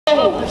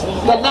Behold,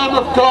 the Lamb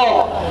of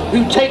God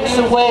who takes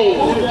away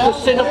the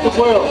sin of the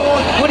world.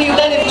 Will you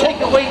let him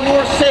take away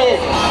your sin?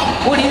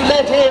 Will you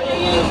let him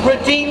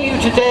redeem you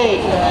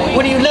today?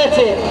 Will you let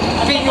him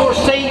be your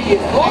Savior,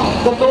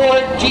 the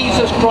Lord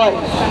Jesus Christ?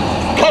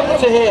 Come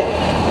to him.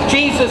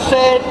 Jesus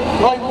said,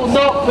 I will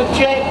not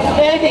reject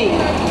any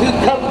who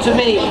come to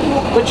me,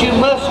 but you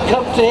must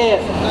come to him,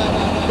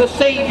 the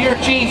Savior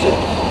Jesus.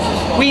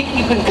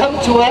 You can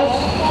come to us.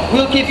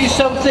 We'll give you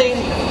something,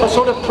 a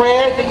sort of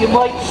prayer that you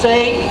might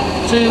say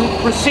to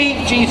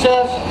receive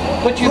Jesus,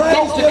 but you've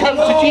got to come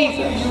to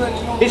Jesus.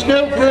 It's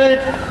no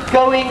good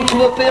going to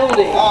a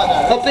building.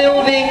 A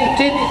building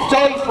didn't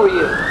die for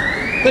you.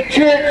 The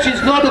church is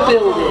not a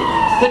building.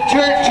 The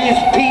church is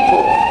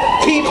people.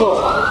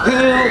 People who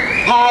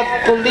have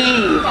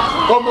believed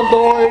on the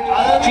Lord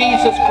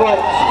Jesus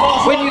Christ.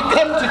 When you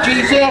come to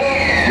Jesus,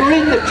 you're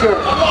in the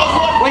church.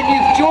 When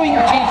you've joined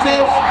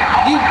Jesus,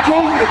 you've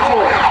joined the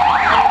church.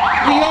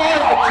 We are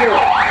the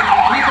church.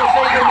 People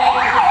say to me,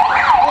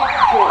 what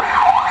church?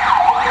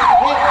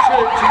 What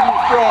church are you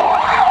from?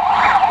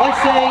 I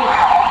say,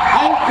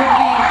 how can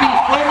we be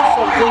from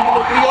something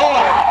that we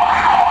are?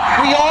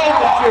 We are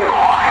the church.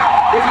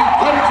 If you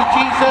come to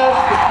Jesus,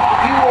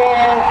 you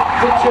are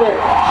the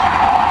church.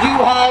 You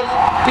have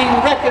been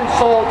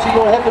reconciled to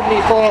your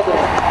Heavenly Father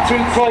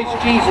through Christ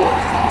Jesus.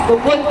 The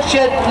once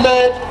shed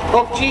blood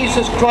of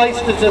Jesus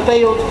Christ has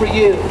availed for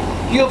you.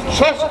 You have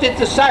trusted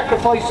the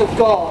sacrifice of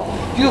God.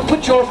 You have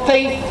put your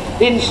faith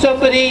in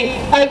somebody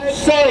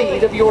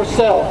outside of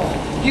yourself.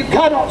 You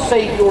cannot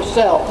save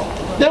yourself.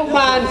 No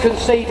man can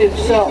save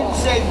himself.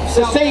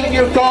 The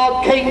Saviour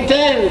God came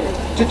down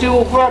to do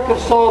a work of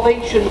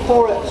salvation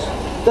for us.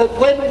 That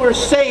when we're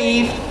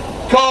saved,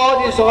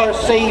 God is our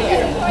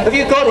Saviour. Have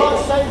you got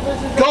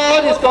it?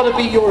 God has got to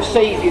be your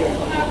Saviour.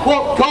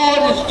 What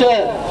God has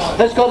done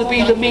has got to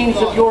be the means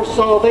of your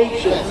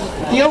salvation.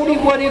 The only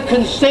one who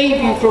can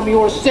save you from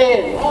your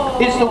sin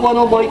is the one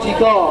Almighty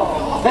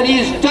God. And He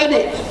has done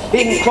it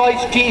in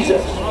Christ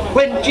Jesus.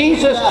 When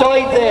Jesus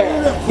died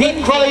there,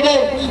 He cried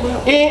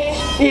out, "It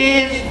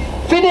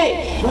is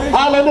finished."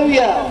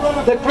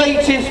 Hallelujah. The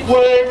greatest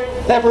word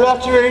ever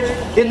uttered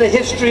in the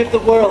history of the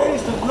world.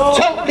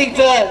 Totally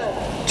done.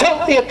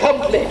 Totally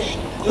accomplished.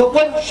 The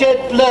once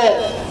shed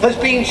blood has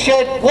been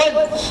shed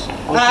once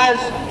as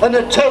an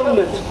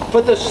atonement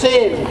for the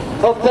sin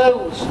of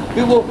those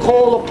who will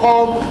call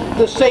upon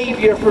the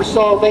Saviour for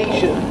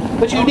salvation.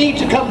 But you need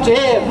to come to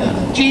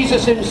Him,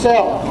 Jesus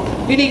Himself.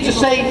 You need to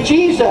say,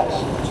 "Jesus,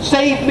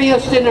 save me a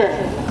sinner."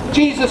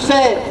 Jesus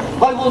said,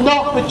 "I will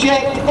not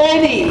reject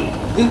any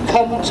who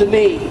come to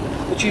me,"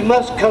 but you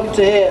must come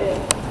to Him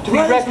to be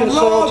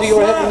reconciled to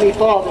your Heavenly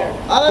Father.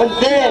 And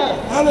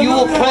then you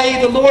will pray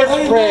the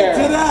Lord's Prayer.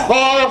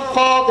 Our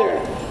Father,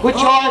 which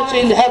art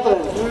in heaven,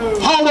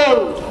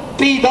 hallowed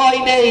be thy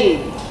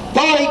name.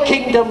 Thy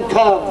kingdom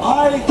come.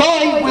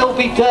 Thy will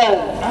be done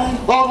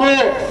on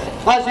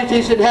earth as it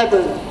is in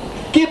heaven.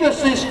 Give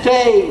us this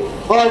day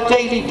our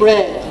daily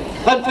bread,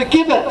 and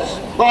forgive us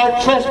our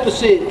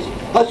trespasses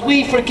as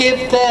we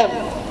forgive them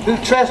who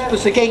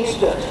trespass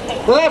against us.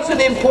 Well, that's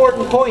an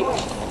important point.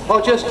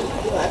 I'll just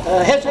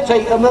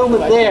hesitate a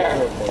moment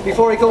there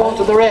before I go on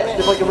to the rest,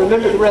 if I can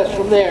remember the rest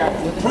from there.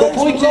 The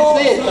point is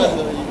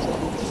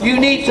this: you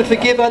need to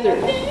forgive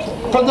others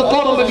from the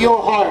bottom of your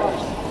heart.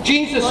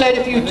 Jesus said,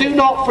 if you do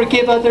not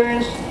forgive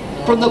others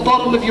from the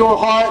bottom of your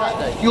heart,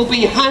 you'll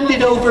be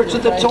handed over to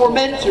the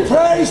tormentors.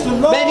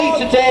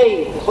 Many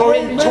today are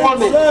in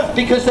torment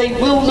because they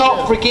will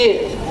not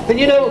forgive. And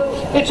you know,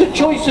 it's a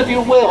choice of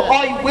your will.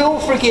 I will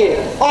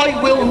forgive.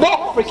 I will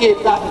not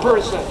forgive that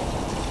person.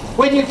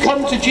 When you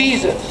come to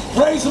Jesus,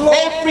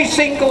 every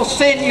single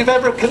sin you've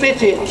ever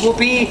committed will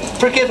be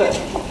forgiven,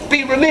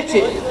 be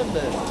remitted.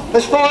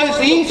 As far as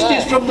the east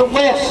is from the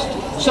west,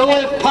 so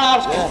I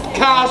have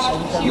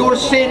cast your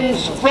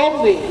sins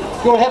from me,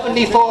 your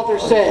Heavenly Father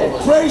said.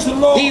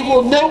 He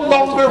will no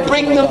longer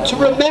bring them to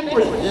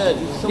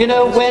remembrance. You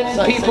know,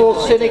 when people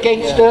sin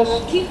against us,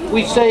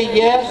 we say,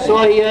 yes,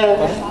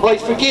 I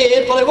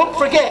forgive, but I won't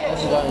forget.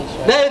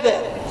 Now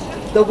then,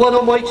 the one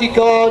Almighty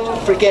God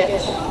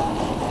forgets.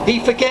 He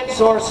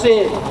forgets our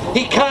sin.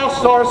 He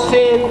casts our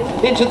sin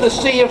into the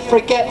sea of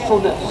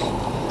forgetfulness.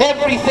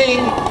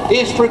 Everything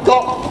is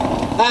forgotten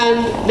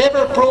and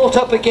never brought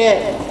up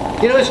again.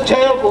 You know, it's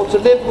terrible to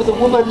live with a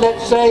woman,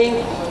 let's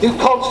say, who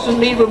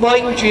constantly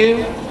reminds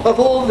you of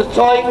all the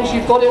times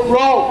you've got it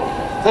wrong.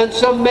 And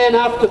some men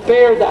have to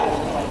bear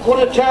that. What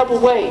a terrible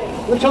way.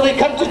 Until they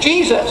come to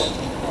Jesus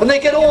and they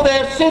get all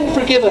their sin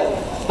forgiven.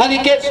 And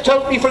it gets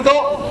totally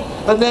forgotten.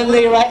 And then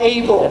they are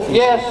able,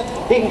 yes,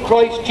 in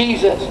Christ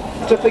Jesus,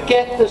 to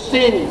forget the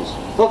sins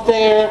of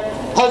their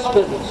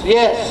husbands.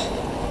 Yes.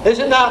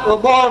 Isn't that a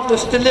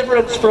marvellous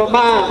deliverance for a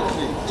man,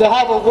 to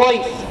have a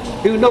wife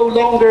who no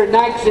longer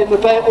nags him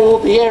about all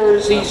the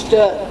errors he's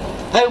done?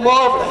 How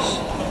marvellous.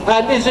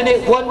 And isn't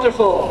it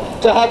wonderful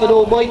to have an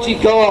Almighty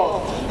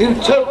God who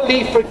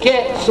totally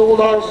forgets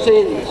all our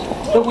sins?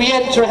 That we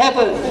enter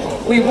heaven,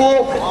 we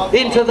walk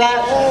into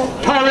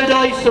that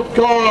paradise of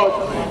God,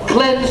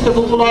 cleansed of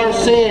all our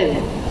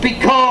sin,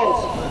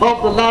 because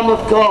of the Lamb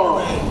of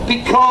God,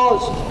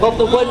 because of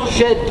the one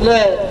shed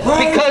blood,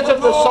 because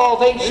of the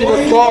salvation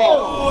of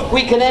God,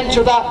 we can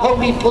enter that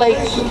holy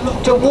place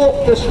to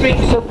walk the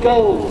streets of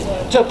gold,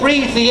 to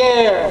breathe the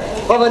air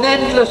of an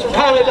endless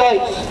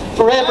paradise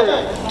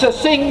forever, to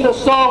sing the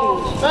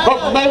songs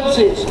of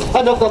Moses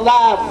and of the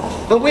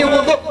Lamb. And we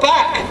will look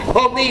back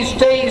on these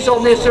days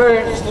on this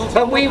earth,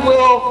 and we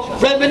will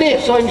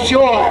reminisce, I'm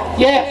sure,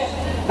 yes,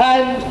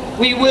 and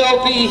we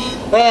will be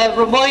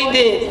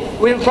reminded.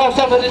 We'll perhaps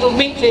have a little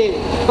meeting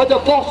at the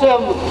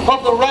bottom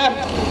of the ramp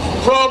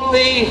from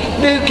the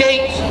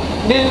Newgate,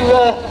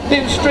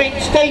 New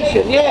Street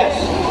station,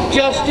 yes,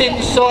 just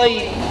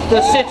inside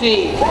the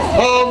city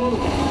on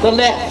the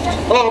left.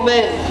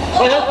 Amen.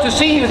 I hope to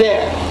see you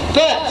there.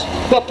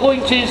 But the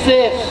point is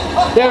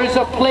this: there is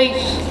a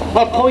place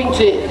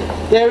appointed.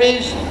 There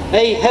is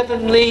a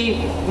heavenly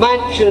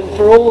mansion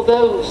for all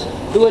those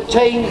who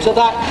attain to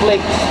that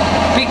place,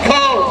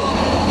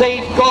 because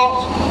they've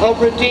got a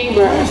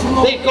Redeemer,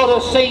 they've got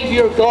a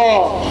Saviour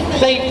God,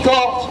 they've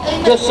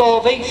got the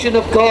salvation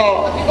of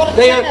God,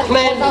 they are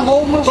cleansed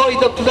by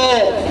the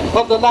blood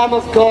of the Lamb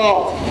of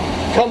God.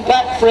 Come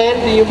back, friend,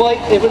 and you might,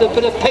 with a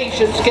bit of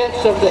patience, get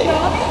something.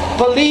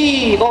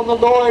 Believe on the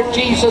Lord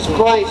Jesus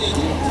Christ.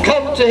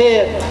 Come to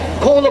Him.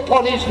 Call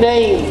upon His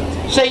name.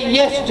 Say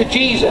yes to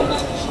Jesus.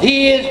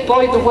 He is,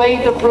 by the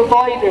way, the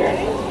provider.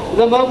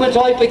 The moment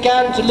I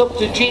began to look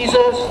to Jesus,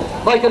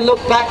 I can look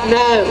back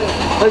now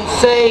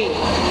and say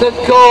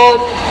that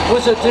God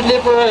was a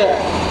deliverer.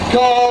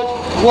 God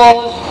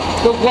was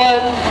the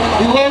one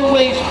who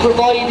always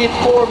provided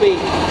for me,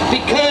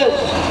 because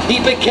He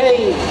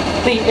became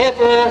the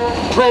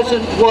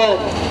ever-present one,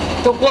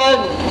 the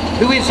one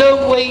who is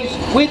always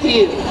with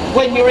you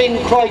when you're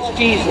in Christ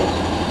Jesus.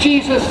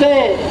 Jesus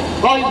said,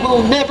 I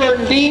will never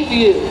leave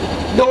you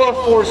nor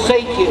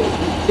forsake you.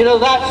 You know,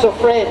 that's a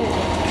friend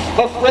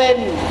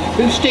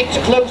who sticks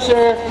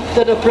closer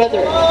than a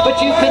brother.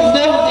 But you can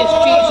know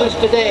this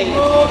Jesus today.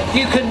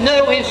 You can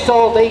know His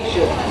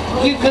salvation.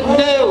 You can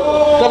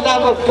know the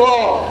Lamb of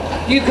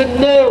God. You can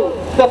know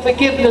the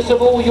forgiveness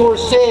of all your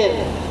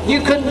sin.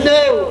 You can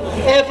know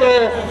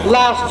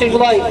everlasting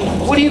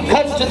life. Will you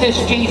come to this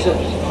Jesus?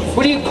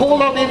 Will you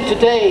call on Him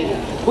today?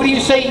 Will you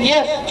say,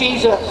 yes,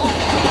 Jesus,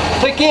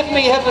 forgive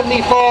me,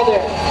 Heavenly Father,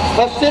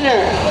 a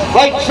sinner.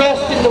 I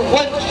trust in the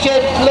once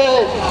shed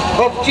blood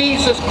of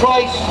Jesus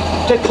Christ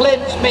to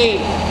cleanse me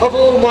of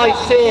all my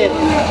sin.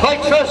 I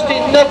trust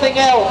in nothing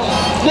else,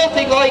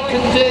 nothing I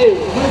can do,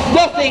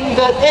 nothing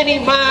that any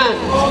man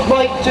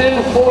might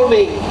do for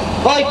me.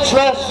 I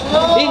trust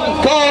in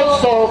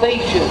God's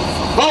salvation.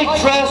 I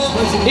trust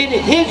in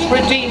His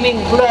redeeming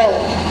blood.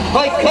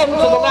 I come to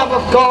the Lamb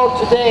of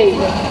God today.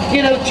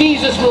 You know,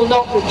 Jesus will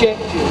not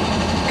reject you.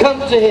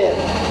 Come to Him.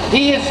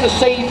 He is the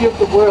Saviour of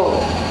the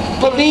world.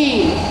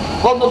 Believe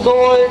on the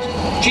Lord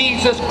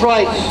Jesus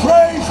Christ,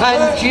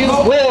 and you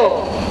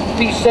will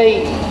be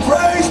saved.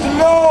 Praise the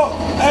Lord.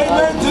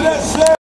 Amen to that.